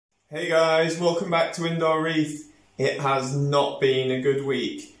Hey guys, welcome back to Nano Reef. It has not been a good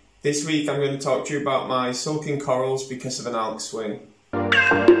week. This week I'm going to talk to you about my sulking corals because of an alk swing.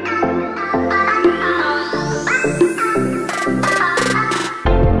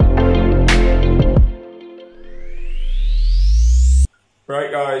 Right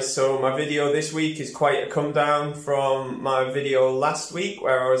guys, so my video this week is quite a come down from my video last week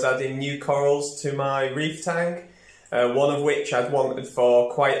where I was adding new corals to my reef tank. One of which I'd wanted for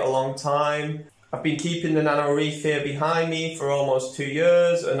quite a long time. I've been keeping the Nano Reef here behind me for almost 2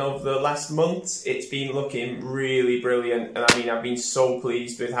 years, and over the last months it's been looking really brilliant, and I mean I've been so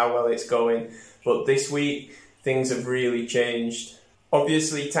pleased with how well it's going. But this week things have really changed.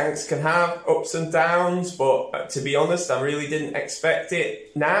 Obviously tanks can have ups and downs, but to be honest I really didn't expect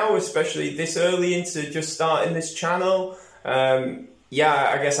it now, especially this early into just starting this channel.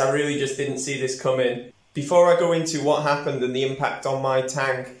 Yeah, I guess I really just didn't see this coming. Before I go into what happened and the impact on my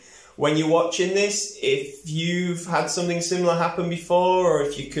tank, when you're watching this, if you've had something similar happen before, or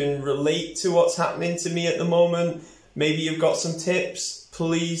if you can relate to what's happening to me at the moment, maybe you've got some tips,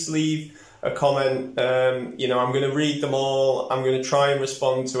 please leave a comment. You know, I'm going to read them all. I'm going to try and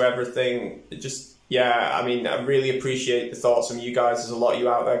respond to everything. Yeah, I mean, I really appreciate the thoughts from you guys. There's a lot of you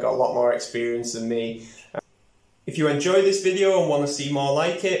out there got a lot more experience than me. If you enjoy this video and want to see more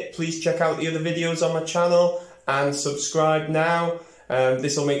like it, please check out the other videos on my channel and subscribe now.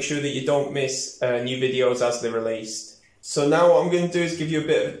 This will make sure that you don't miss new videos as they're released. So now what I'm going to do is give you a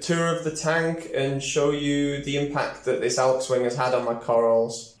bit of a tour of the tank and show you the impact that this alk swing has had on my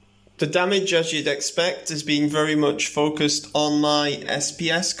corals. The damage, as you'd expect, has been very much focused on my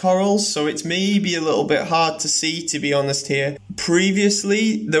SPS corals, so it's maybe a little bit hard to see, to be honest here.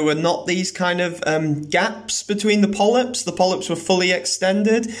 Previously, there were not these kind of gaps between the polyps. The polyps were fully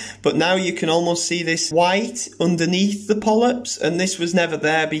extended, but now you can almost see this white underneath the polyps, and this was never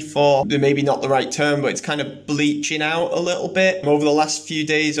there before. Maybe not the right term, but it's kind of bleaching out a little bit. Over the last few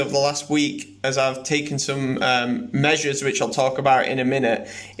days, over the last week, as I've taken some measures, which I'll talk about in a minute,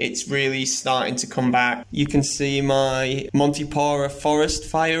 it's really starting to come back. You can see my Montipora forest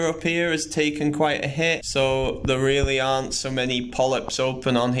fire up here has taken quite a hit, so there really aren't so many polyps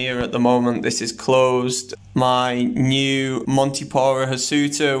open on here at the moment. This is closed. My new Montipora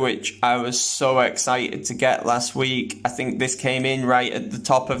hirsuta, which I was so excited to get last week, I think this came in right at the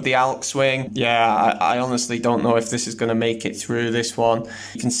top of the alk swing. Yeah, I honestly don't know if this is going to make it through this one.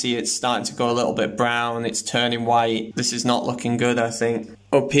 You can see it's starting to go a little bit brown, it's turning white. This is not looking good, I think.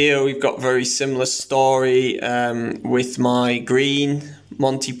 Up here we've got very similar story with my green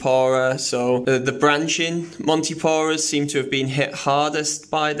Montipora. So the branching Montiporas seem to have been hit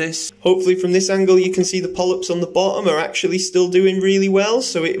hardest by this. Hopefully from this angle you can see the polyps on the bottom are actually still doing really well,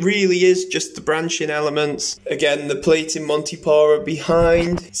 so it really is just the branching elements. Again, the plating Montipora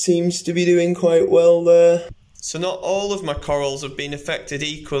behind seems to be doing quite well there. So not all of my corals have been affected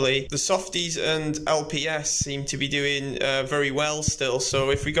equally. The softies and LPS seem to be doing very well still. So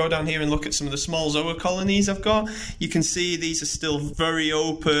if we go down here and look at some of the small zoa colonies I've got, you can see these are still very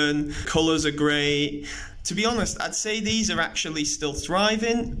open, colours are great. To be honest, I'd say these are actually still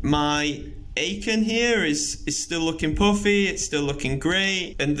thriving. My Aiken here is still looking puffy, it's still looking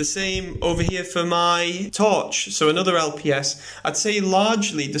great, and the same over here for my Torch, so another LPS. I'd say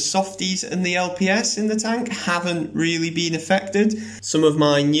largely the softies and the LPS in the tank haven't really been affected. Some of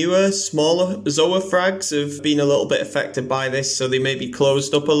my newer, smaller zoa frags have been a little bit affected by this, so they may be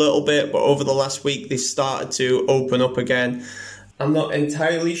closed up a little bit, but over the last week they started to open up again. I'm not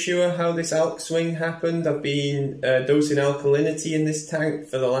entirely sure how this alk swing happened. I've been dosing alkalinity in this tank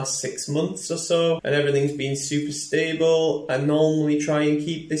for the last 6 months or so, and everything's been super stable. I normally try and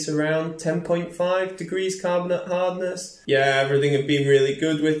keep this around 10.5 degrees carbonate hardness. Yeah, everything has been really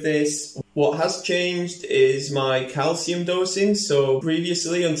good with this. What has changed is my calcium dosing. So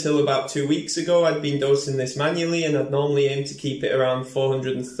previously, until about 2 weeks ago, I'd been dosing this manually, and I'd normally aim to keep it around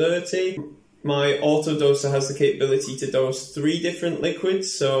 430. My autodoser has the capability to dose 3 different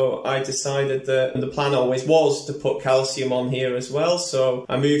liquids, so I decided that the plan always was to put calcium on here as well, so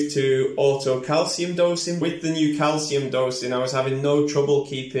I moved to auto calcium dosing. With the new calcium dosing, I was having no trouble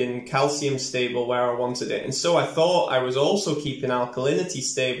keeping calcium stable where I wanted it, and so I thought I was also keeping alkalinity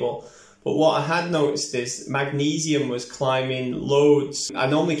stable. But what I had noticed is magnesium was climbing loads. I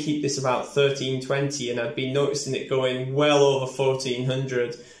normally keep this about 1320, and I'd been noticing it going well over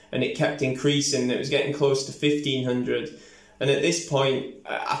 1400. And it kept increasing. It was getting close to 1500. And at this point,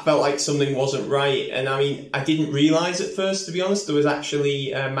 I felt like something wasn't right. And I mean, I didn't realise at first, to be honest, there was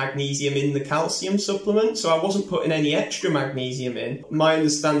actually magnesium in the calcium supplement. So I wasn't putting any extra magnesium in. My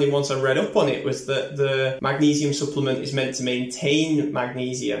understanding once I read up on it was that the magnesium supplement is meant to maintain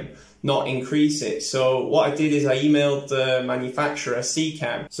magnesium, not increase it. So what I did is I emailed the manufacturer,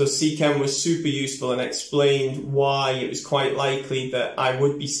 Sulking. So Sulking was super useful and explained why it was quite likely that I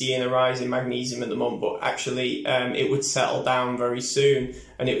would be seeing a rise in magnesium at the moment, but actually it would settle down very soon,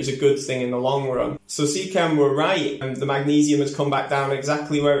 and it was a good thing in the long run. So Sulking were right, and the magnesium has come back down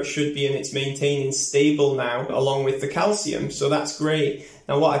exactly where it should be, and it's maintaining stable now along with the calcium, so that's great.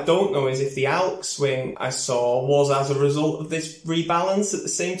 Now what I don't know is if the alk swing I saw was as a result of this rebalance at the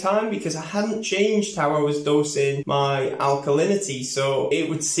same time, because I hadn't changed how I was dosing my alkalinity, so it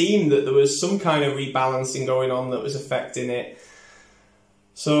would seem that there was some kind of rebalancing going on that was affecting it.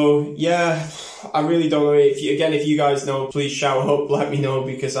 So yeah, I really don't know. If you guys know, please shout up, let me know,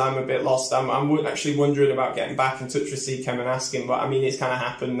 because I'm a bit lost. I'm actually wondering about getting back in touch with Sulking and asking, but I mean, it's kind of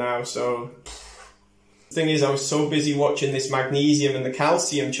happened now, so... The thing is, I was so busy watching this magnesium and the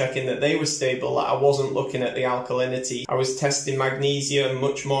calcium, checking that they were stable, that I wasn't looking at the alkalinity. I was testing magnesium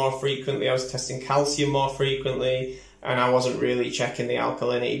much more frequently, I was testing calcium more frequently, and I wasn't really checking the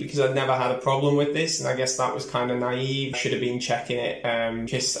alkalinity because I'd never had a problem with this, and I guess that was kind of naive. I should have been checking it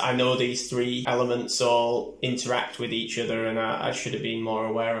because I know these three elements all interact with each other, and I should have been more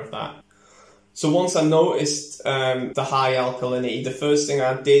aware of that. So once I noticed the high alkalinity, the first thing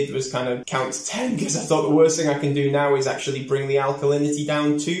I did was kind of count to 10, because I thought the worst thing I can do now is actually bring the alkalinity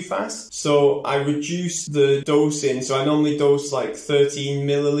down too fast. So I reduced the dosing. So I normally dose like 13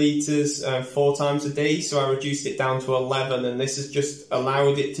 milliliters 4 times a day. So I reduced it down to 11, and this has just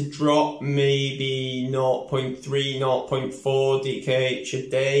allowed it to drop maybe 0.3, 0.4 DKH a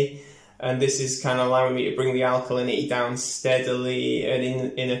day. And this is kind of allowing me to bring the alkalinity down steadily and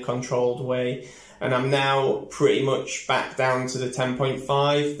in a controlled way. And I'm now pretty much back down to the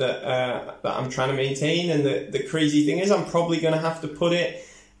 10.5 that I'm trying to maintain. And the crazy thing is, I'm probably going to have to put it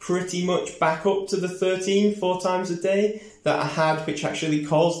pretty much back up to the 13 4 times a day that I had, which actually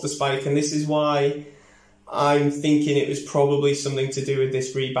caused the spike. And this is why I'm thinking it was probably something to do with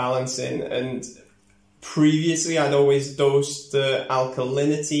this rebalancing. And previously, I'd always dosed the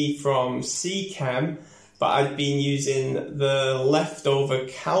alkalinity from Sulking, but I'd been using the leftover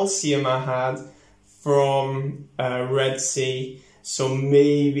calcium I had from Red Sea. So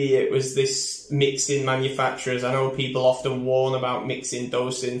maybe it was this mixing manufacturers. I know people often warn about mixing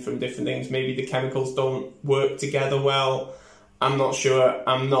dosing from different things. Maybe the chemicals don't work together well. I'm not sure.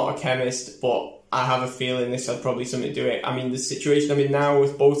 I'm not a chemist, but I have a feeling this had probably something to do with it. I mean, the situation I'm in now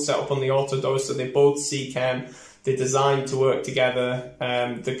with both set up on the autodose, so they both Sulking, they're designed to work together.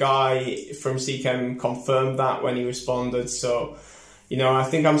 The guy from Sulking confirmed that when he responded. So, you know, I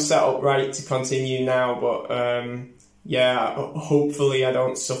think I'm set up right to continue now, but yeah, hopefully I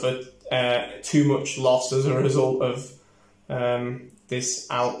don't suffer too much loss as a result of this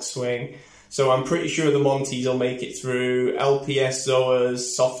alk swing. So I'm pretty sure the Monties will make it through. LPS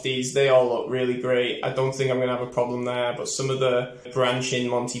Zoas, Softies, they all look really great. I don't think I'm going to have a problem there, but some of the branching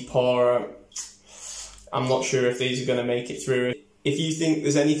Montipora, I'm not sure if these are going to make it through. If you think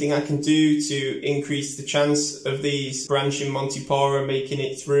there's anything I can do to increase the chance of these branching Montipora making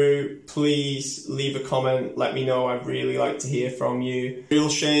it through, please leave a comment, let me know. I'd really like to hear from you. Real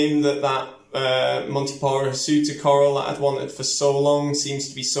shame that Montipora hirsuta coral that I'd wanted for so long seems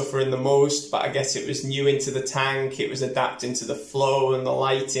to be suffering the most, but I guess it was new into the tank, it was adapting to the flow and the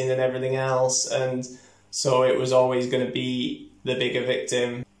lighting and everything else, and so it was always going to be the bigger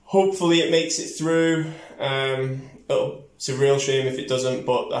victim. Hopefully it makes it through. It's a real shame if it doesn't,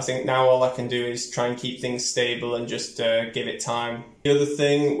 but I think now all I can do is try and keep things stable and just give it time. The other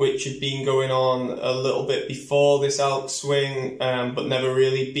thing which had been going on a little bit before this alk swing, but never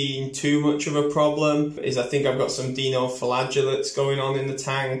really been too much of a problem, is I think I've got some Dinoflagellates going on in the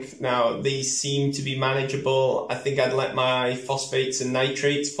tank. Now, these seem to be manageable. I think I'd let my phosphates and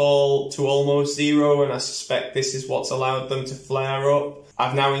nitrates fall to almost 0, and I suspect this is what's allowed them to flare up.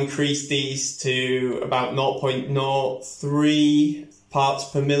 I've now increased these to about 0.03 parts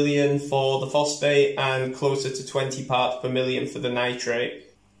per million for the phosphate and closer to 20 parts per million for the nitrate.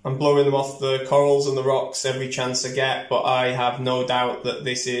 I'm blowing them off the corals and the rocks every chance I get, but I have no doubt that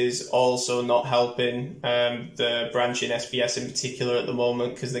this is also not helping the branching SPS in particular at the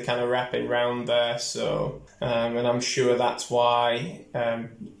moment, because they're kind of wrapping round there. So, and I'm sure that's why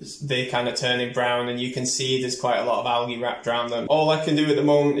they're kind of turning brown, and you can see there's quite a lot of algae wrapped around them. All I can do at the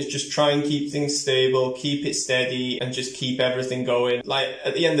moment is just try and keep things stable, keep it steady, and just keep everything going. Like,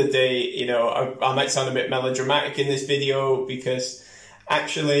 at the end of the day, you know, I might sound a bit melodramatic in this video, because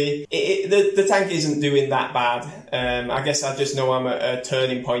actually, the tank isn't doing that bad. I guess I just know I'm at a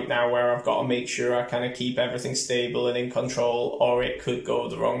turning point now where I've got to make sure I kind of keep everything stable and in control, or it could go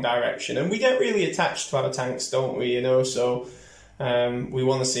the wrong direction. And we get really attached to our tanks, don't we? You know, so we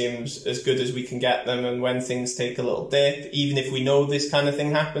want to see them as good as we can get them. And when things take a little dip, even if we know this kind of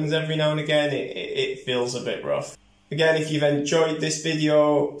thing happens every now and again, it feels a bit rough. Again, if you've enjoyed this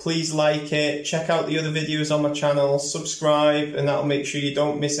video, please like it, check out the other videos on my channel, subscribe, and that'll make sure you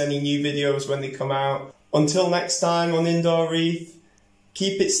don't miss any new videos when they come out. Until next time on Indoor Reef,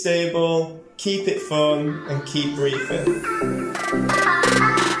 keep it stable, keep it fun, and keep reefing.